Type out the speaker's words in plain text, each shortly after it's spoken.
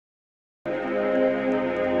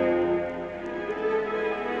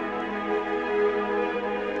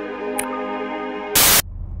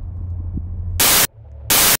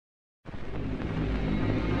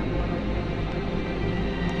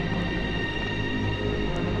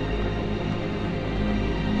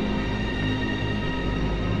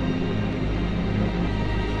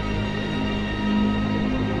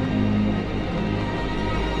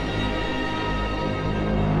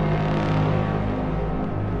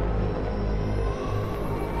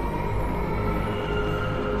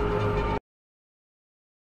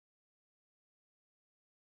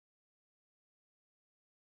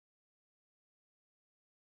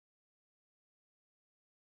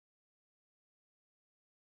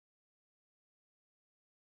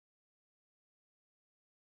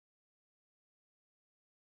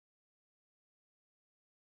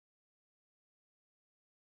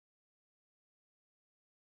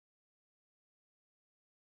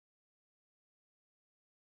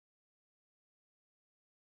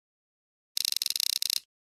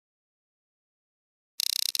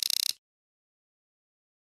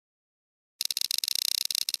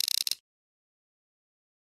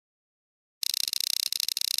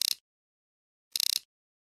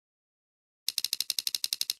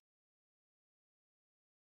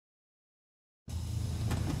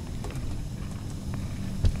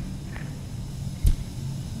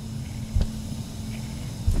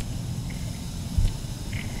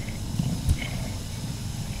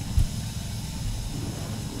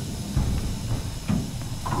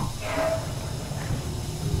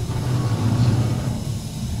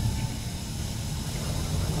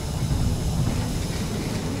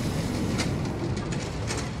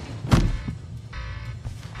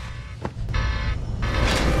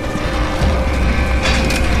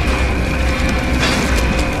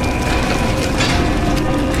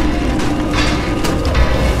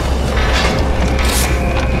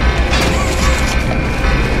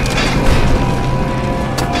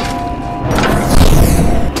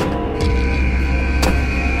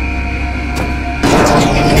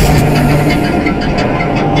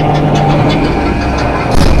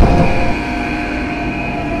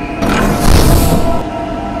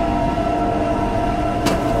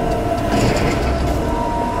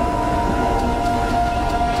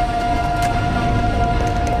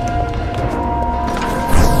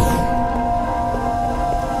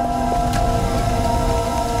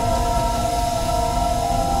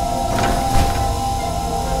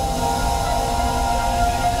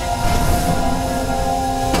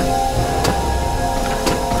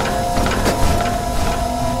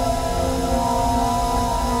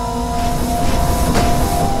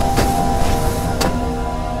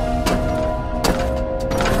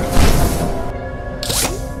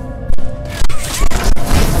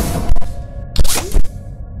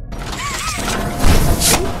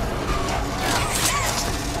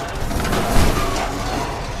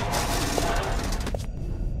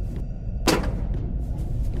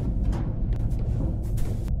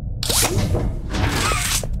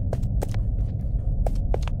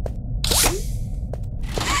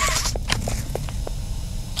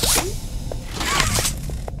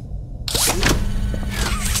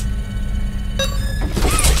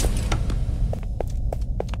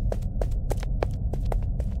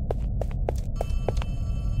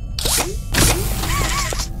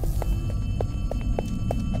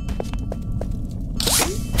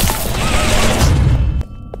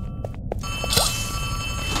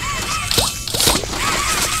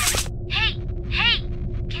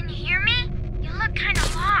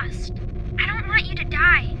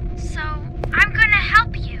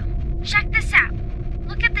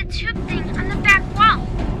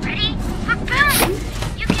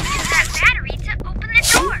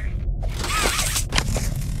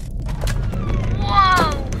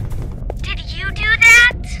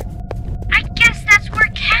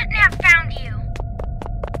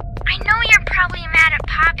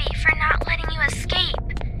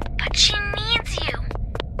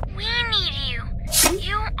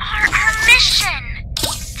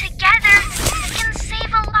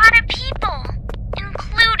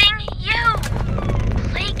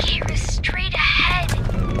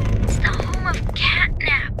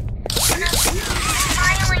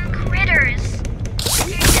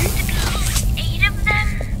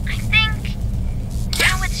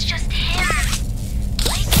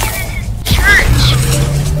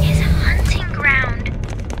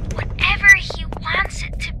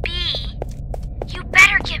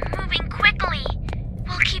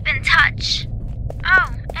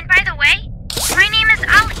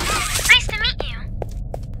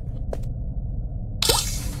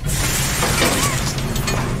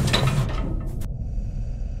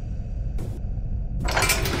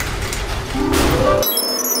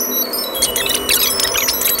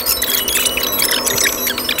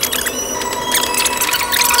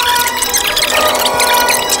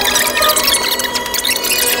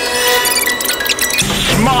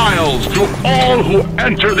people who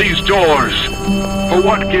enter these doors. For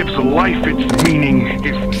what gives life its meaning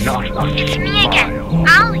if not a It's me again,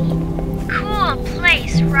 smile? Ollie. Cool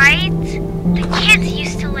place, right? The kids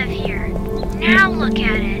used to live here. Now look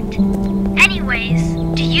at it. Anyways,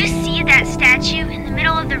 do you see that statue in the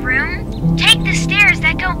middle of the room? Take the stairs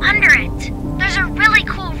that go under it. There's a really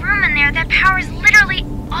cool room in there that powers literally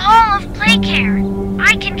all of Playcare.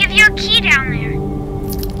 I can give you a key down there.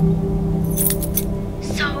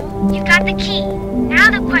 So, you got the key.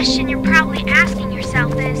 Now the question you're probably asking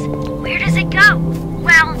yourself is, where does it go?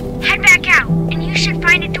 Well, head back out, and you should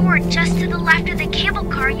find a door just to the left of the cable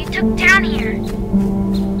car you took down here.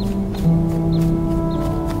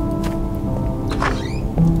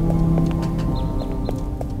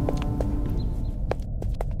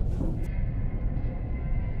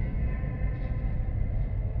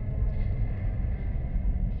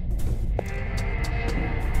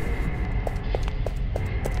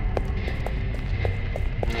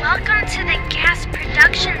 Welcome to the gas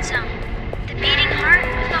production zone, the beating heart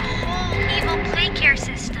of the whole evil Playcare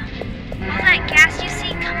system. All that gas you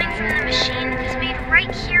see coming from the machine is made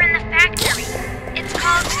right here in the factory. It's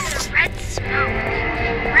called the red smoke.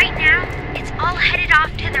 Right now, it's all headed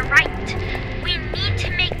off to the right. We need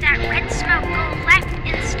to make that red smoke go left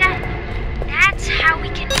instead. That's how we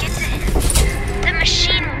can get to him. The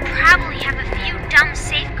machine will probably have a few dumb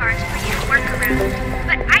safeguards for you to work around,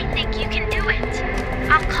 but I think you can do it.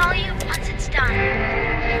 I'll call you once it's done.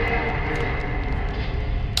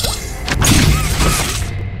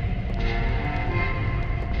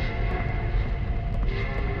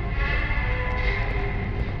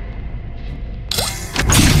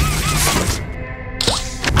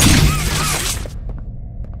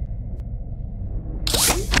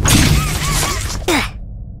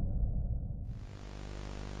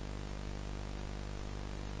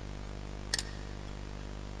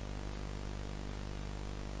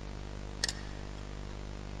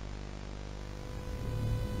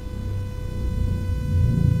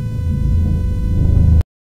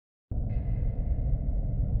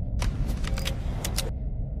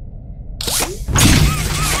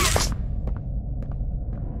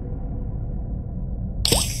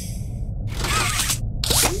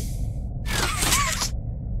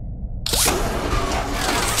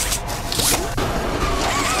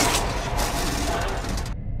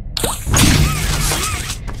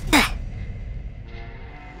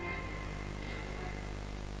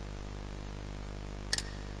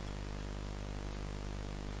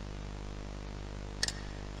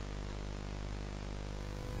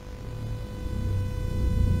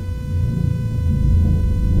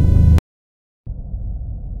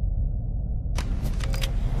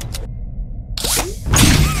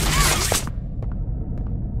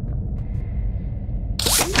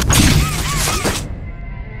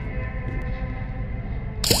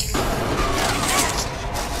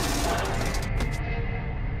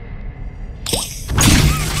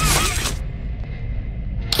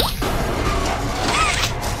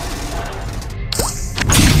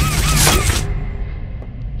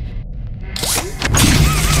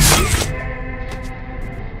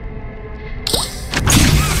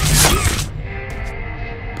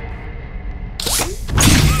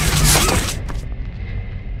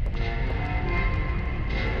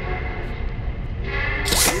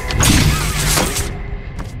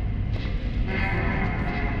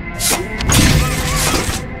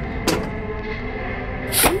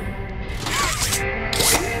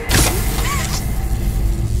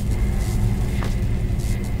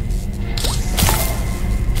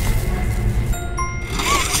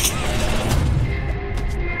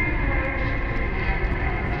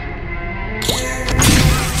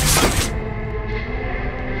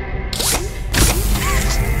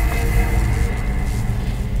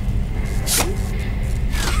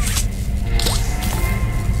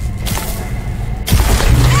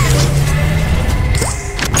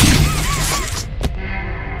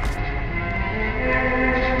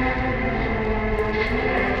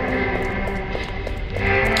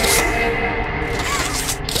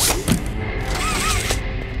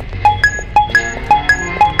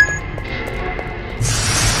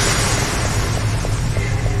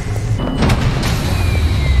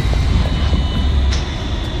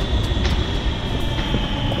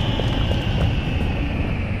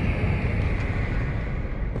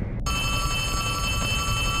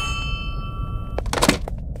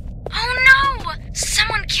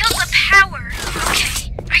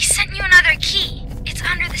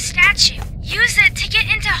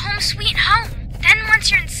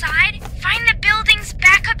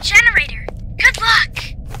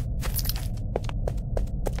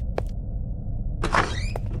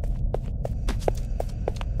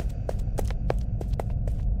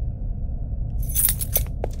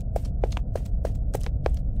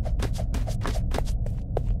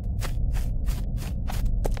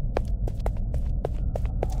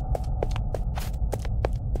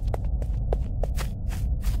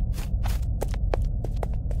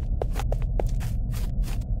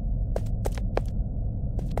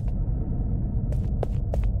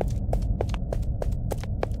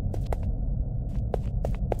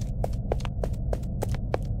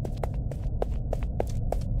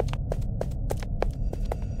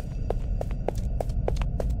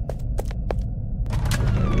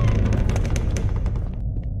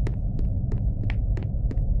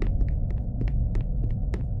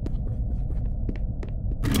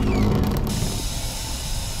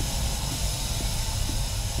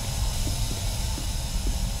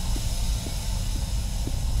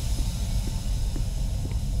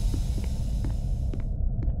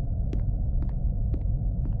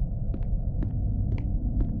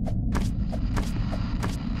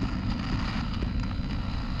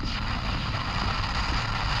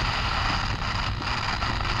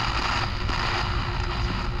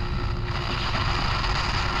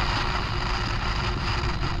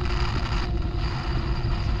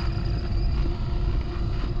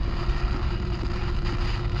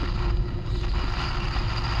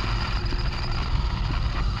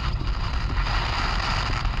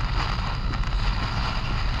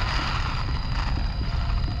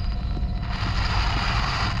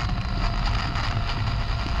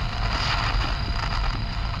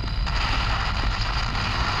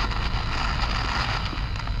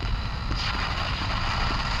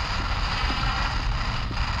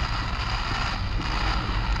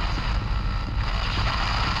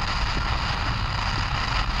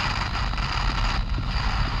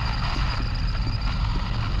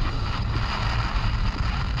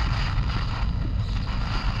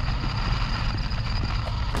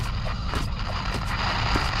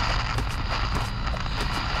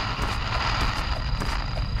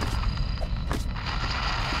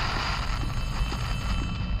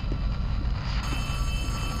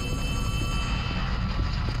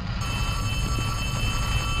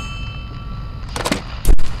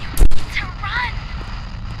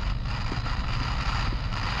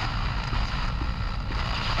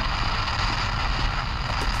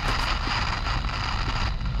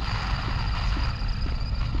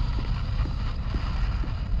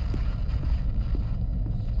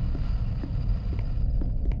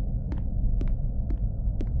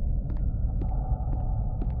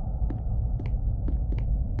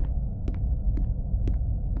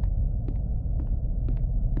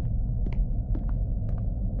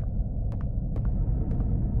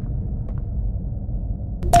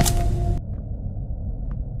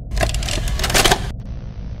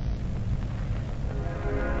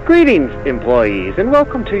 Greetings, employees, and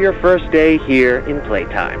welcome to your first day here in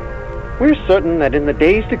Playtime. We're certain that in the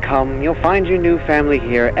days to come, you'll find your new family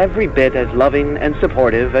here every bit as loving and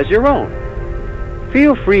supportive as your own.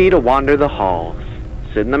 Feel free to wander the halls,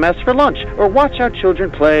 sit in the mess for lunch, or watch our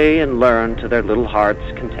children play and learn to their little hearts'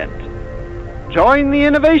 content. Join the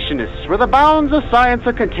innovationists where the bounds of science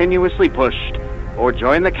are continuously pushed, or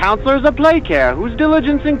join the counselors of Playcare whose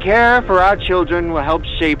diligence and care for our children will help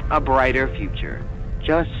shape a brighter future.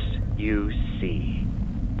 Just you see.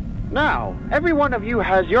 Now, every one of you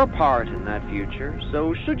has your part in that future,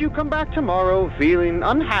 so should you come back tomorrow feeling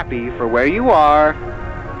unhappy for where you are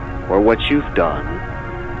or what you've done,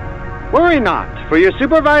 worry not, for your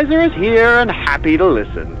supervisor is here and happy to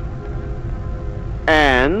listen.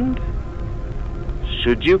 And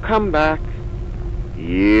should you come back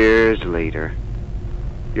years later,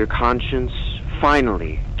 your conscience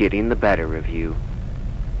finally getting the better of you,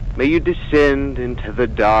 may you descend into the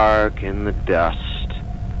dark and the dust,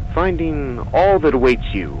 finding all that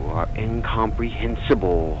awaits you are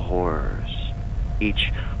incomprehensible horrors,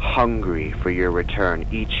 each hungry for your return,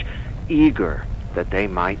 each eager that they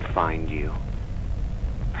might find you.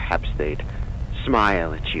 Perhaps they'd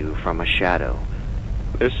smile at you from a shadow,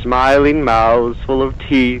 their smiling mouths full of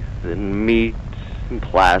teeth and meat and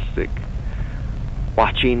plastic,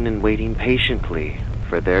 watching and waiting patiently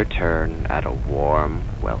for their turn at a warm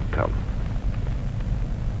welcome.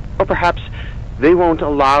 Or perhaps they won't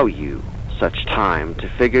allow you such time to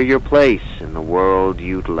figure your place in the world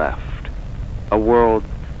you'd left, a world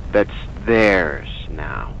that's theirs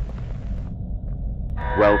now.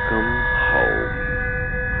 Welcome home.